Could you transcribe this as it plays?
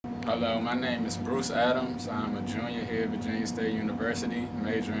Hello, my name is Bruce Adams. I'm a junior here at Virginia State University,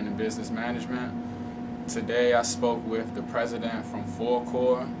 majoring in business management. Today I spoke with the president from Full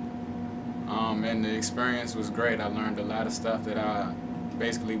Core, and the experience was great. I learned a lot of stuff that I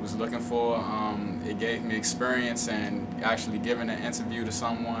basically was looking for. It gave me experience and actually giving an interview to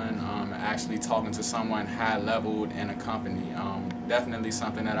someone, actually talking to someone high-leveled in a company. Definitely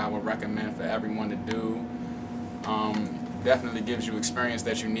something that I would recommend for everyone to do. Definitely gives you experience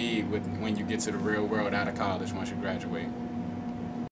that you need when you get to the real world out of college once you graduate.